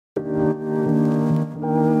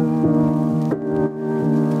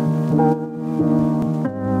How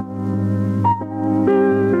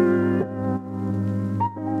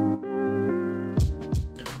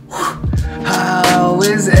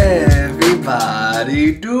is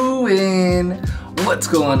everybody doing? What's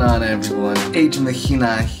going on, everyone? H.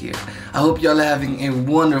 Mahina here. I hope y'all are having a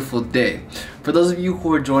wonderful day. For those of you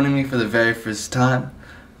who are joining me for the very first time,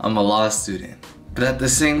 I'm a law student, but at the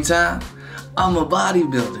same time, I'm a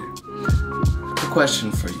bodybuilder. A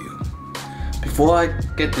question for you. Before I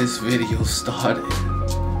get this video started,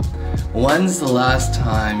 when's the last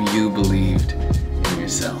time you believed in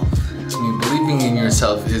yourself? I mean, believing in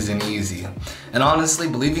yourself isn't easy. And honestly,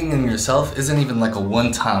 believing in yourself isn't even like a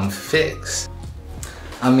one-time fix.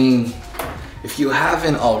 I mean, if you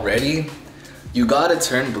haven't already, you gotta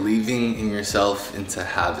turn believing in yourself into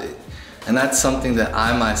habit. And that's something that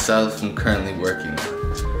I myself am currently working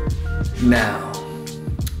on. Now,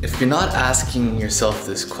 if you're not asking yourself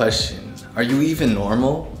this question, are you even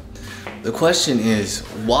normal? The question is,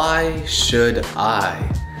 why should I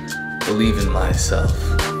believe in myself?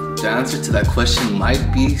 The answer to that question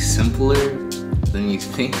might be simpler than you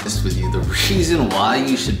think. Just with you, the reason why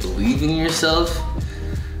you should believe in yourself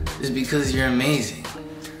is because you're amazing.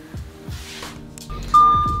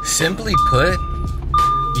 Simply put,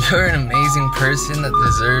 you're an amazing person that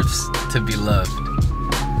deserves to be loved,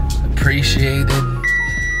 appreciated,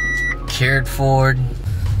 cared for.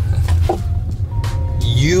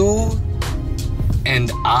 You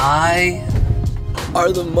and I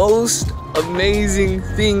are the most amazing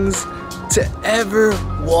things to ever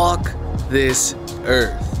walk this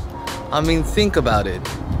earth. I mean, think about it.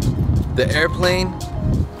 The airplane,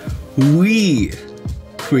 we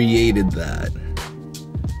created that.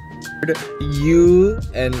 You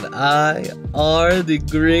and I are the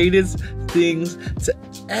greatest things to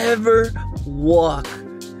ever walk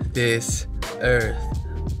this earth.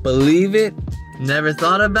 Believe it? Never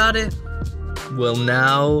thought about it? Well,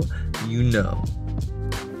 now you know.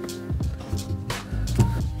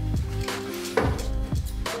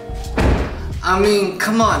 I mean,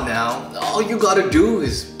 come on now. All you gotta do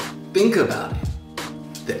is think about it.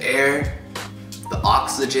 The air, the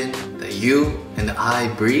oxygen that you and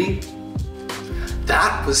I breathe,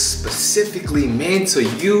 that was specifically made so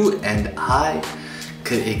you and I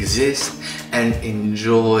could exist and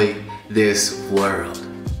enjoy this world.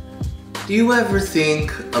 Do you ever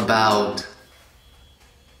think about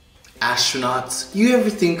astronauts? Do you ever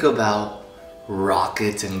think about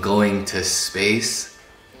rockets and going to space?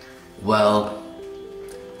 Well,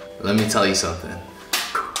 let me tell you something.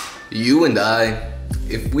 You and I,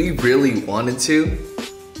 if we really wanted to,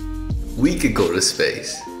 we could go to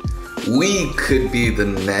space. We could be the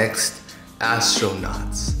next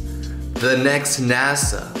astronauts, the next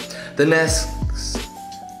NASA, the next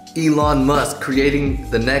Elon Musk creating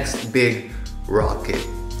the next big rocket.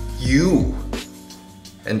 You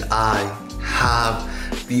and I have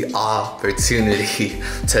the opportunity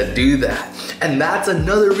to do that. And that's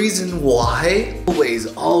another reason why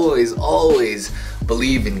always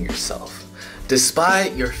believe in yourself.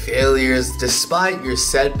 Despite your failures, despite your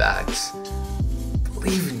setbacks,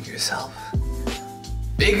 believe in yourself.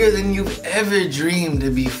 Bigger than you've ever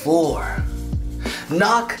dreamed before.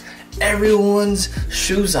 Knock everyone's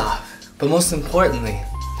shoes off, but most importantly,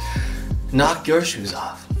 knock your shoes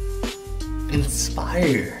off.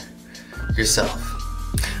 Inspire yourself.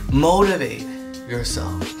 Motivate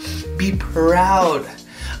yourself. Be proud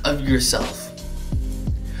of yourself.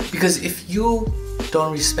 Because if you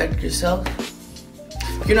don't respect yourself,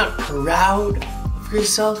 if you're not proud of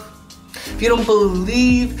yourself, if you don't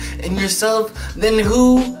believe in yourself, then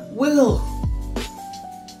who will?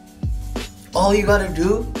 All you gotta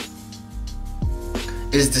do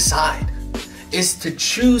is decide, is to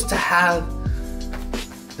choose to have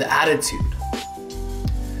the attitude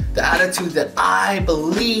that I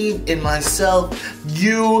believe in myself,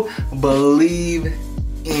 you believe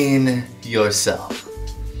in yourself.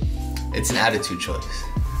 It's an attitude choice.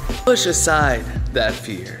 Push aside that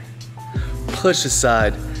fear. Push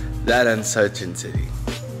aside that uncertainty.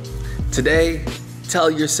 Today,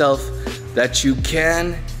 tell yourself that you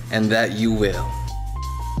can and that you will.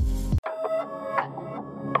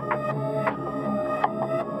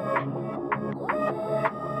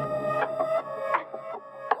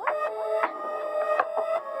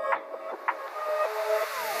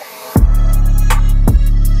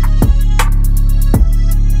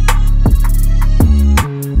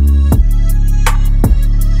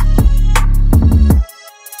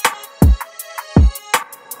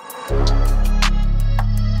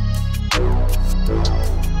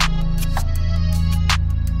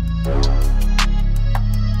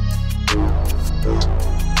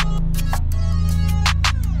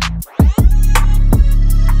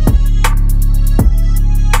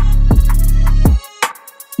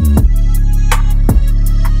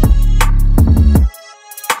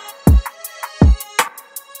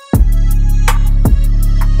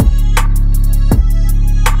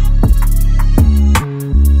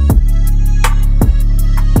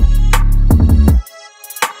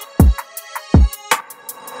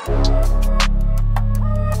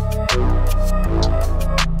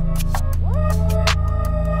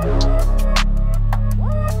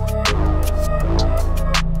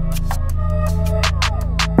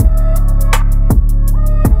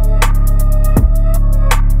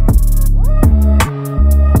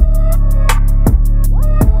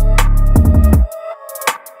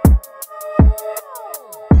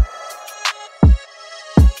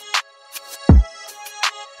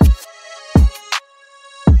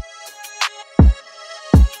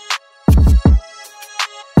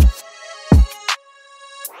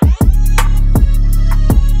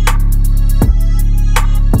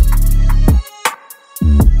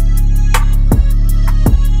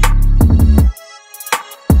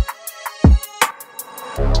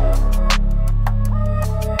 Before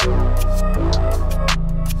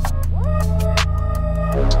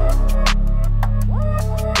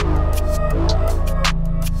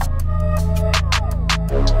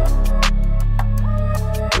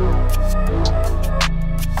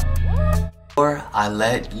I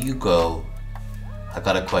let you go, I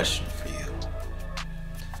got a question for you.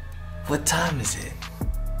 What time is it?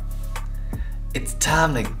 It's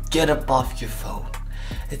time to get up off your phone.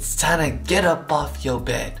 It's time to get up off your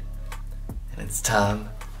bed. And it's time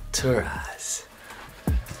to rise.